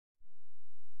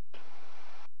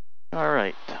All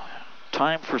right,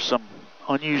 time for some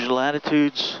unusual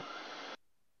attitudes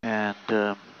and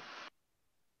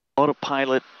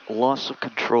autopilot, loss of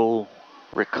control,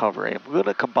 recovery. I'm going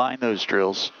to combine those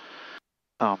drills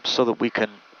so that we can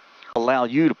allow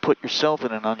you to put yourself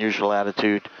in an unusual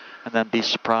attitude and then be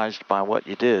surprised by what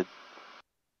you did.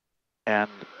 And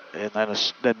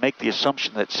then make the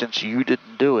assumption that since you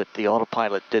didn't do it, the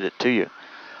autopilot did it to you.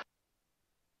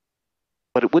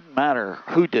 But it wouldn't matter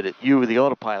who did it, you or the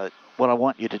autopilot. What I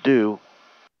want you to do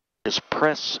is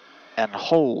press and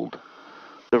hold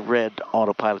the red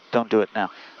autopilot, don't do it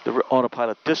now, the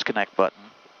autopilot disconnect button,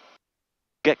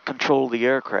 get control of the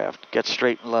aircraft, get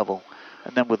straight and level,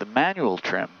 and then with the manual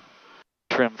trim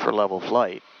for level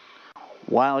flight,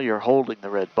 while you're holding the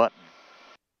red button,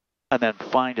 and then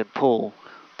find and pull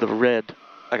the red,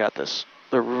 I got this,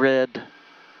 the red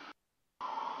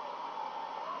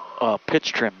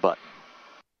pitch trim button.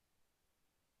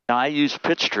 Now I use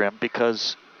pitch trim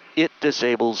because it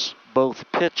disables both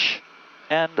pitch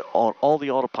and all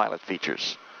the autopilot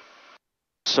features.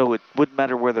 So it wouldn't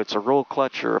matter whether it's a roll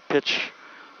clutch or a pitch,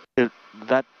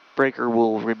 that breaker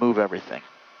will remove everything.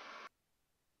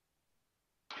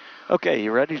 Okay,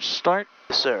 you ready to start?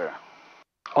 Yes, sir.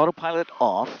 Autopilot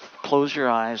off, close your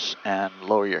eyes and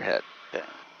lower your head. Okay.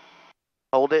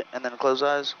 Hold it and then close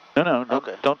eyes? No,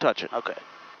 okay. Don't touch it. Okay.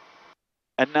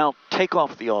 And now take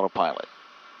off the autopilot.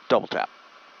 Double tap.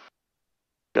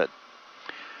 Good.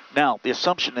 Now, the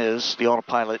assumption is the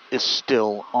autopilot is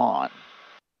still on.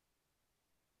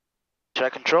 Should I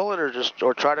control it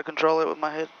or try to control it with my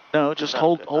head? No, just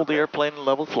hold the airplane in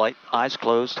level flight, eyes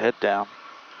closed, head down.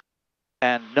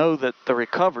 And know that the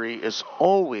recovery is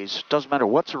always, doesn't matter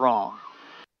what's wrong,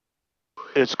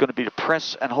 it's going to be to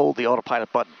press and hold the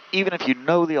autopilot button, even if you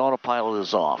know the autopilot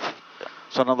is off.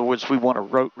 So in other words, we want a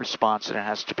rote response and it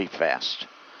has to be fast.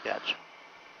 Gotcha.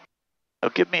 Now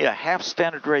give me a half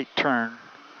standard rate turn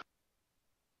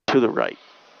to the right.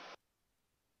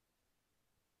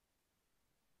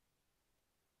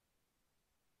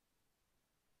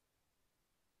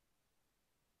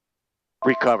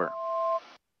 Recover.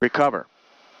 Recover.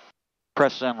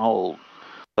 Press and hold.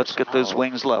 Let's get those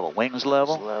wings level. Wings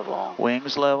level.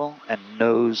 Wings level. And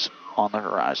nose on the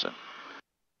horizon.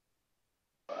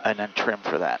 And then trim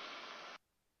for that.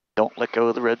 Don't let go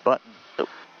of the red button.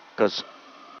 Because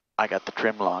I got the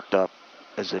trim locked up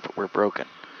as if it were broken.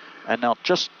 And now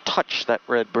just touch that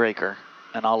red breaker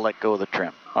and I'll let go of the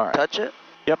trim. All right. Touch it?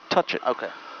 Yep, touch it. Okay.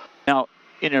 Now,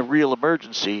 in a real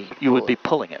emergency, you would be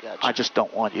pulling it. Gotcha. I just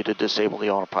don't want you to disable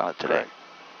the autopilot today. Right.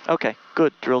 Okay,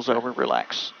 good. Drill's over.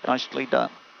 Relax. Nicely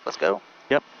done. Let's go.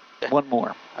 Yep. Okay. One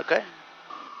more. Okay.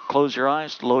 Close your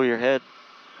eyes, lower your head,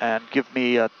 and give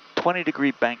me a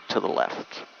 20-degree bank to the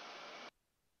left.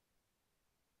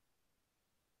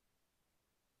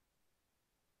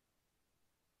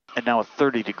 And now a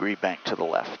 30-degree bank to the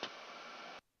left.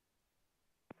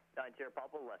 9 Sierra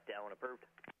Papa, left down, approved.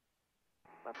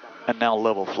 Left down. And now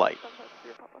level flight.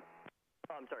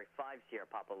 Oh, I'm sorry, 5 Sierra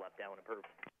Papa, left down, approved.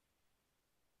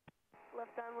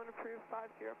 Left down, one approved, 5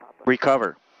 Sierra Papa.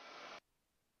 Recover.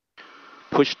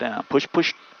 Push down.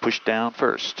 Push down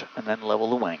first, and then level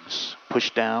the wings.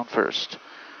 Push down first,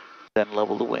 then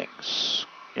level the wings.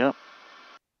 Yep.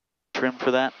 Trim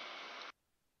for that.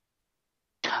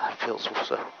 That feels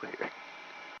so weird.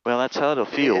 Well, that's how it'll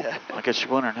feel. Yeah. I guess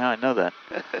you're wondering how I know that.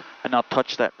 And now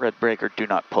touch that red breaker. Do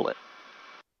not pull it.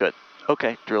 Good.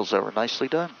 Okay, drill's over. Nicely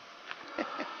done.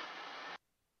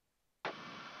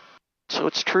 So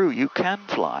it's true, you can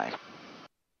fly.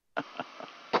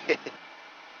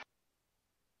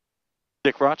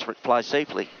 Dick Rochfort, fly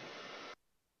safely.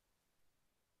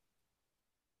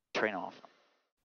 Train off.